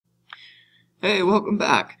Hey, welcome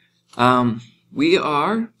back. We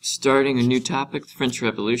are starting a new topic, the French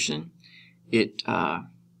Revolution. It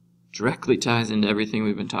directly ties into everything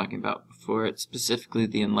we've been talking about before. It's specifically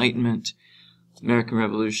the Enlightenment, American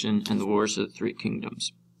Revolution, and the Wars of the Three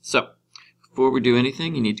Kingdoms. So, before we do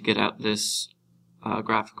anything, you need to get out this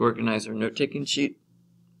graphic organizer note-taking sheet,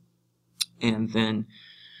 and then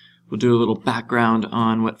we'll do a little background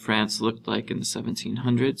on what France looked like in the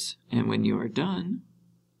 1700s, and when you are done,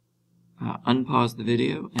 unpause the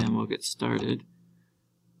video and we'll get started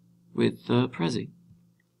with the Prezi.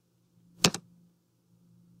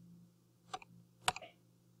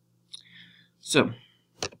 So,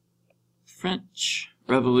 French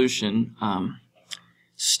Revolution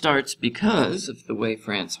starts because of the way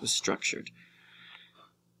France was structured.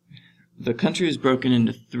 The country was broken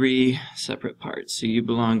into three separate parts, so you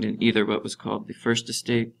belonged in either what was called the First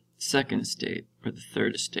Estate, Second Estate, or the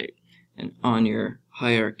Third Estate. And on your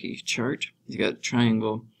hierarchy chart, you got a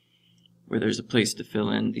triangle where there's a place to fill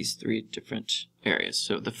in these three different areas.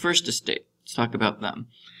 So the First Estate, let's talk about them.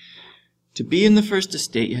 To be in the First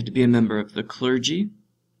Estate, you had to be a member of the clergy.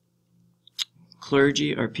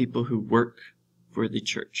 Clergy are people who work for the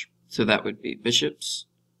church. So that would be bishops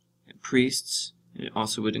and priests, and it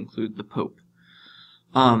also would include the Pope.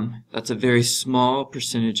 That's a very small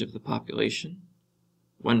percentage of the population,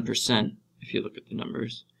 1% if you look at the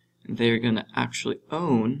numbers. And they are going to actually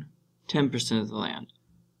own 10% of the land.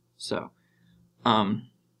 So, as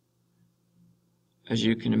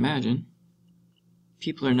you can imagine,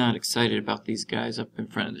 people are not excited about these guys up in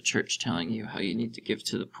front of the church telling you how you need to give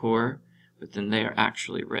to the poor, but then they are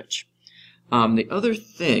actually rich. The other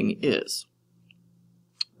thing is,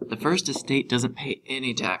 the First Estate doesn't pay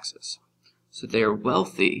any taxes. So they are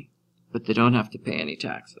wealthy, but they don't have to pay any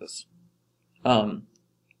taxes.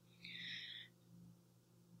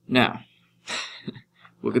 Now,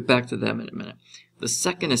 we'll get back to them in a minute. The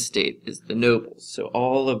Second Estate is the nobles. So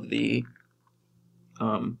all of the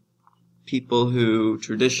people who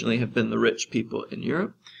traditionally have been the rich people in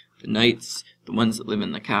Europe, the knights, the ones that live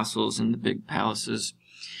in the castles and the big palaces,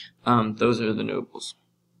 those are the nobles.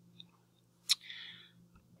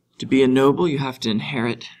 To be a noble, you have to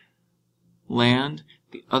inherit land.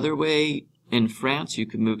 The other way in France you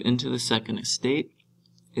could move into the Second Estate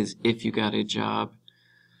is if you got a job,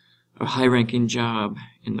 a high-ranking job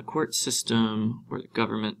in the court system or the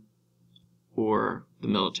government or the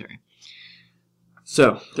military.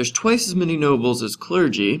 So, there's twice as many nobles as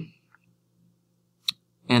clergy,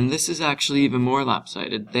 and this is actually even more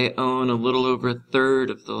lopsided. They own a little over a third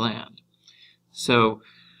of the land. So,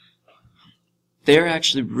 they're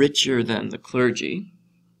actually richer than the clergy,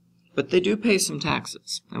 but they do pay some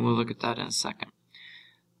taxes, and we'll look at that in a second.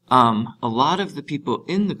 A lot of the people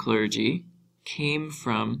in the clergy came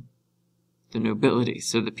from the nobility.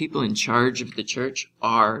 So the people in charge of the church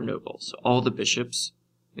are nobles. So all the bishops,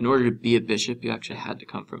 in order to be a bishop, you actually had to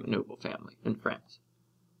come from a noble family in France.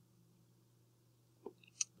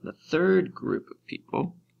 The third group of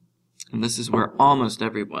people, and this is where almost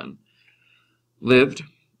everyone lived,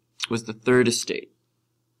 was the Third Estate.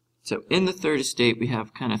 So in the Third Estate, we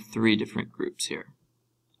have kind of three different groups here.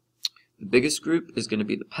 The biggest group is going to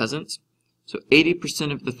be the peasants. So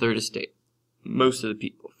 80% of the Third Estate, most of the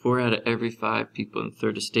people, 4 out of every 5 people in the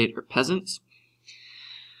Third Estate are peasants.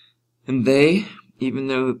 And they, even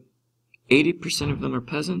though 80% of them are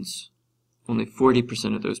peasants, only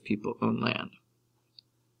 40% of those people own land.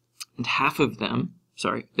 And half of them,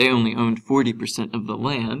 they only owned 40% of the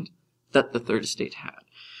land that the Third Estate had.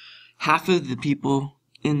 Half of the people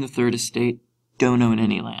in the Third Estate don't own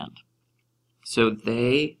any land. So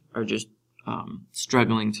they are just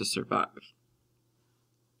struggling to survive.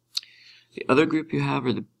 The other group you have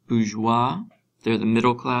are the bourgeois. They're the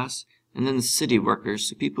middle class. And then the city workers,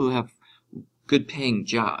 so people who have good paying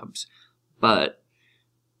jobs, but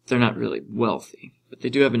they're not really wealthy. But they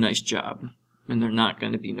do have a nice job, and they're not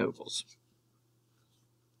going to be nobles.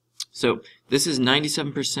 So this is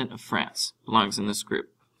 97% of France belongs in this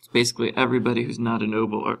group. It's basically everybody who's not a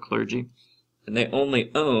noble or clergy, and they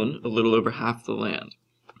only own a little over half the land.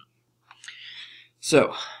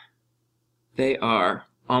 So they are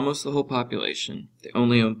almost the whole population. They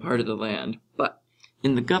only own part of the land, but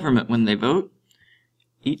in the government when they vote,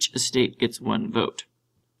 each estate gets 1 vote.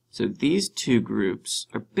 So these two groups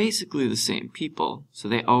are basically the same people, so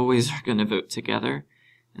they always are going to vote together.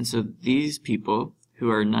 And so these people, who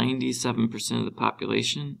are 97% of the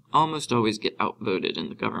population, almost always get outvoted in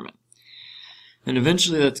the government. And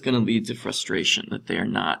eventually that's going to lead to frustration that they are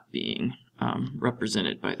not being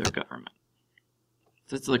represented by their government.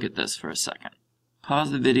 So let's look at this for a second.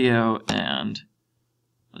 Pause the video and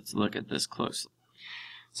let's look at this closely.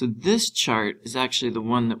 So this chart is actually the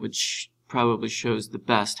one that would probably shows the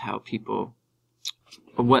best how people,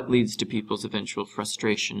 or what leads to people's eventual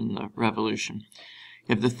frustration in the revolution.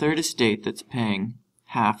 You have the third estate that's paying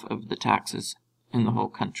half of the taxes in the whole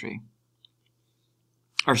country.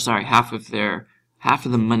 Or sorry, half of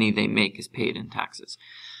the money they make is paid in taxes.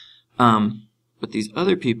 But these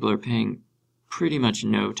other people are paying pretty much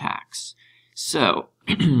no tax. So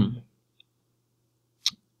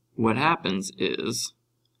what happens is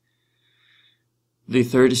the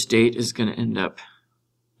third estate is going to end up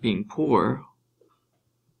being poor,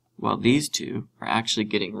 while these two are actually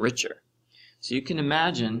getting richer. So you can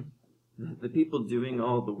imagine the people doing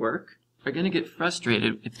all the work are going to get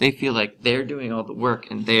frustrated if they feel like they're doing all the work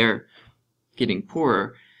and they're getting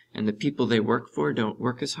poorer, and the people they work for don't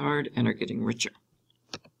work as hard and are getting richer.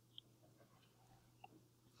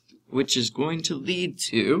 Which is going to lead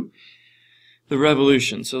to the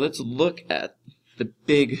revolution. So let's look at the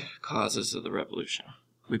big causes of the revolution.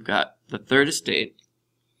 We've got the third estate.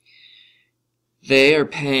 They are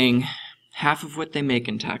paying half of what they make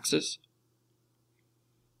in taxes.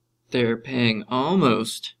 They're paying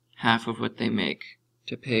almost half of what they make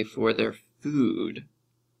to pay for their food,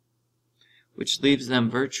 which leaves them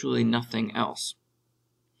virtually nothing else.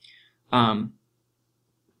 A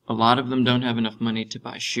lot of them don't have enough money to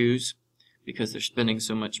buy shoes because they're spending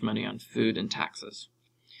so much money on food and taxes.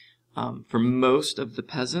 For most of the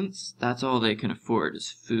peasants, that's all they can afford is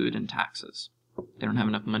food and taxes. They don't have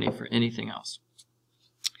enough money for anything else.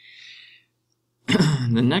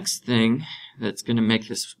 The next thing that's going to make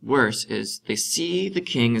this worse is they see the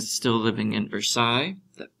king is still living in Versailles,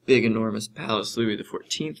 that big enormous palace Louis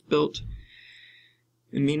XIV built.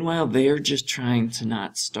 And meanwhile, they are just trying to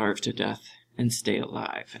not starve to death and stay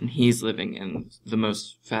alive. And he's living in the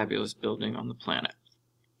most fabulous building on the planet.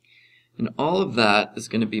 And all of that is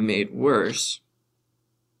going to be made worse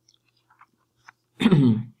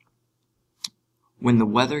when the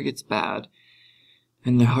weather gets bad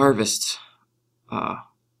and the harvests are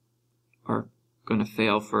going to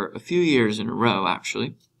fail for a few years in a row,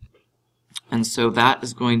 actually. And so that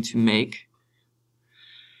is going to make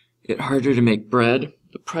it harder to make bread.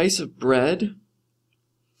 The price of bread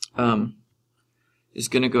is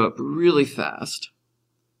going to go up really fast,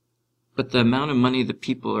 but the amount of money that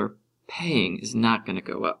people are paying is not going to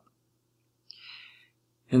go up.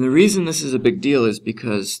 And the reason this is a big deal is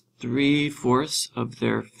because 3/4 of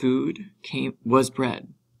their food was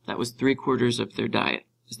bread. That was 3/4 of their diet,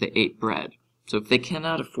 is they ate bread. So if they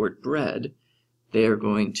cannot afford bread, they are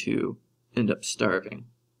going to end up starving.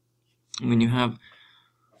 And when you have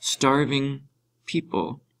starving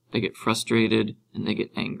people, they get frustrated and they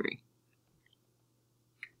get angry.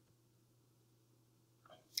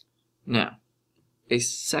 Now, a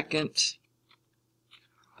second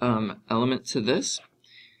element to this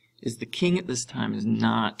is the king at this time is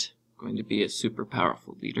not going to be a super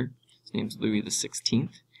powerful leader. His name's Louis XVI.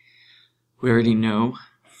 We already know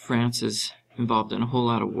France is involved in a whole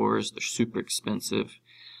lot of wars. They're super expensive.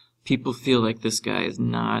 People feel like this guy is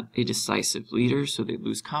not a decisive leader, so they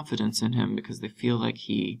lose confidence in him because they feel like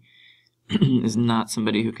he is not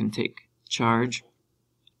somebody who can take charge.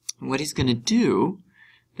 And what he's going to do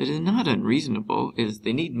that is not unreasonable is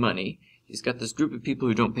they need money. He's got this group of people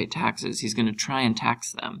who don't pay taxes. He's going to try and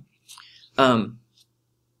tax them. And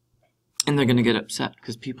they're going to get upset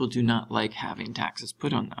because people do not like having taxes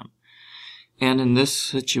put on them. And in this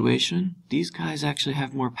situation, these guys actually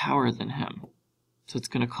have more power than him. So it's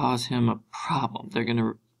going to cause him a problem. They're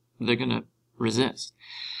going to resist.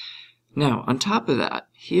 Now, on top of that,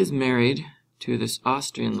 he is married to this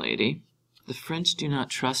Austrian lady. The French do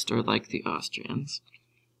not trust or like the Austrians.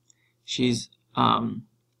 She is a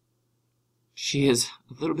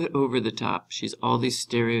little bit over the top. She's all these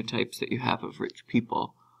stereotypes that you have of rich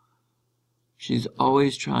people. She's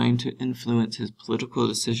always trying to influence his political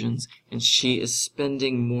decisions, and she is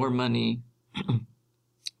spending more money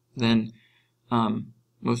than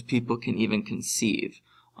most people can even conceive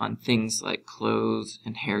on things like clothes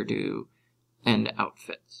and hairdo and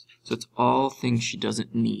outfits. So it's all things she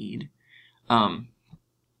doesn't need. It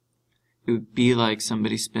would be like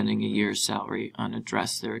somebody spending a year's salary on a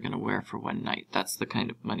dress they're going to wear for one night. That's the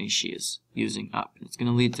kind of money she is using up. And it's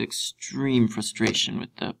going to lead to extreme frustration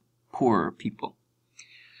with the poorer people.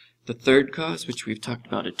 The third cause, which we've talked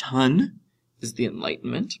about a ton, is the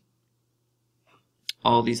Enlightenment.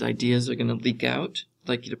 All these ideas are going to leak out. I'd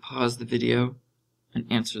like you to pause the video and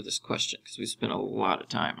answer this question because we spent a lot of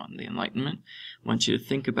time on the Enlightenment. I want you to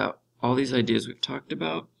think about all these ideas we've talked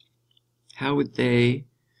about. How would they,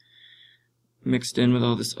 mixed in with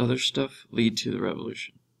all this other stuff, lead to the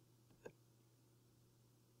revolution?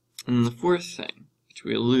 And the fourth thing, which which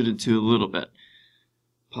we alluded to a little bit.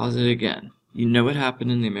 Pause it again. You know what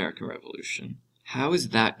happened in the American Revolution. How is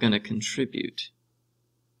that going to contribute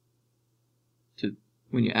to,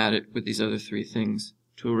 when you add it with these other three things,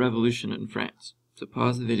 to a revolution in France? So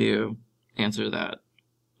pause the video, answer that,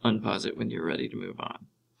 unpause it when you're ready to move on.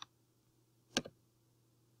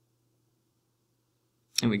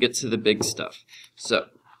 And we get to the big stuff. So,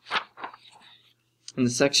 in the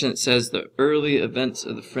section that says the early events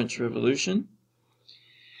of the French Revolution,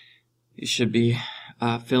 you should be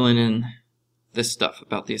filling in this stuff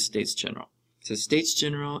about the Estates General. So Estates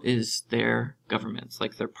General is their government, it's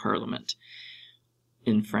like their parliament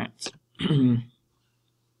in France.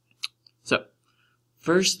 So,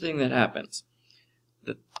 first thing that happens,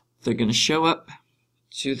 they're going to show up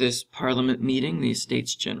to this parliament meeting, the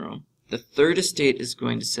Estates General. The Third Estate is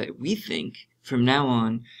going to say, we think from now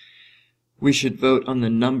on we should vote on the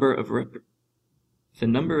number of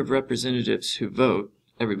representatives who vote.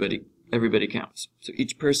 Everybody counts. So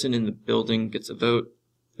each person in the building gets a vote.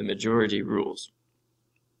 The majority rules.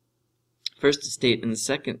 First Estate and the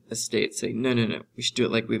Second Estate say, no, we should do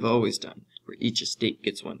it like we've always done, where each estate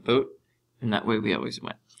gets one vote, and that way we always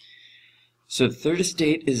win. So the Third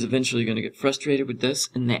Estate is eventually going to get frustrated with this,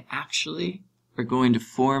 and they actually are going to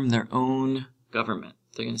form their own government.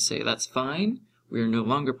 They're going to say, that's fine, we are no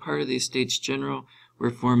longer part of the Estates General, we're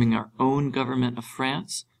forming our own government of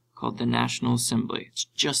France, called the National Assembly. It's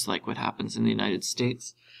just like what happens in the United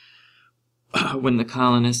States. When the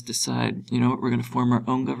colonists decide, you know what, we're going to form our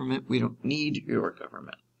own government, we don't need your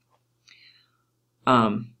government.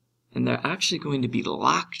 And they're actually going to be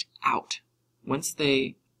locked out. Once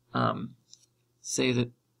they say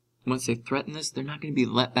that, once they threaten this, they're not going to be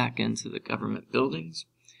let back into the government buildings.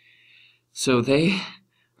 So they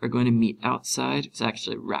are going to meet outside. It's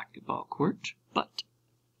actually a racquetball court, but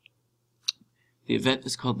the event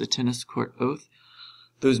is called the Tennis Court Oath.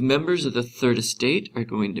 Those members of the Third Estate are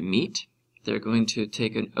going to meet. They're going to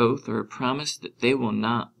take an oath or a promise that they will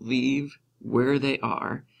not leave where they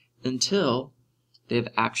are until they've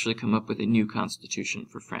actually come up with a new constitution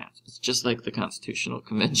for France. It's just like the Constitutional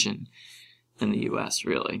Convention in the U.S.,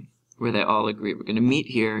 really, where they all agree, we're going to meet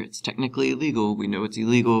here, it's technically illegal, we know it's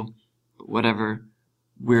illegal, but whatever,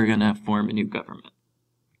 we're going to form a new government.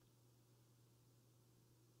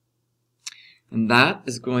 And that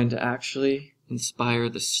is going to actually inspire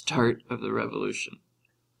the start of the revolution.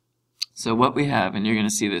 So what we have, and you're going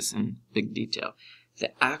to see this in big detail,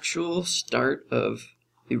 the actual start of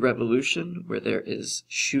the revolution, where there is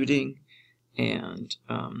shooting and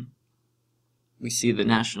we see the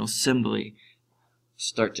National Assembly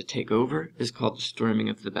start to take over, is called the storming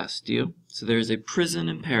of the Bastille. So there is a prison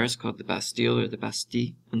in Paris called the Bastille, or the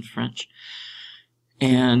Bastille in French,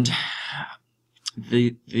 and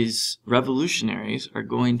these revolutionaries are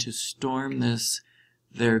going to storm this.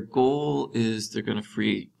 Their goal is they're going to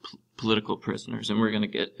free political prisoners, and we're going to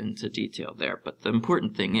get into detail there. But the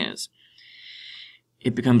important thing is,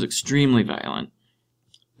 it becomes extremely violent.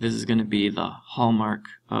 This is going to be the hallmark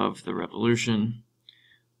of the revolution.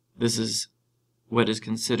 This is what is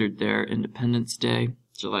considered their Independence Day,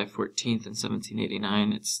 July 14th in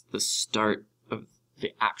 1789. It's the start of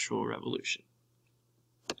the actual revolution.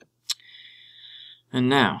 And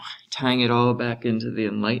now, tying it all back into the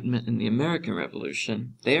Enlightenment and the American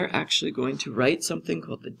Revolution, they are actually going to write something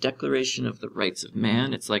called the Declaration of the Rights of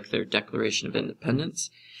Man. It's like their Declaration of Independence.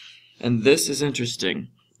 And this is interesting.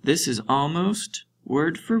 This is almost,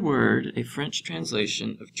 word for word, a French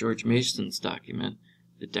translation of George Mason's document,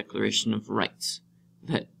 the Declaration of Rights,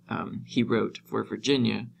 that he wrote for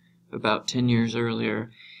Virginia about 10 years earlier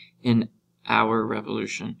in our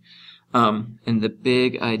revolution. And the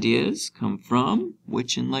big ideas come from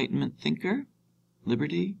which Enlightenment thinker?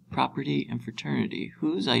 Liberty, property, and fraternity.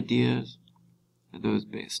 Whose ideas are those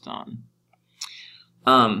based on?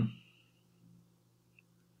 And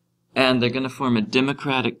they're going to form a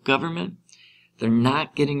democratic government. They're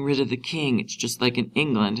not getting rid of the king. It's just like in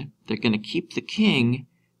England. They're going to keep the king,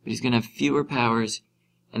 but he's going to have fewer powers,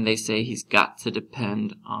 and they say he's got to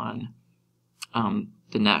depend on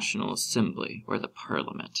the National Assembly, or the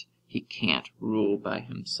Parliament. He can't rule by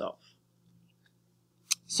himself.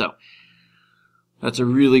 So, that's a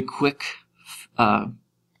really quick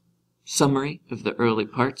summary of the early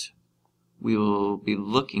parts. We will be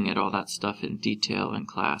looking at all that stuff in detail in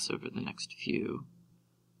class over the next few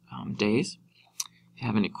days. If you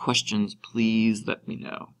have any questions, please let me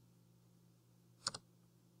know.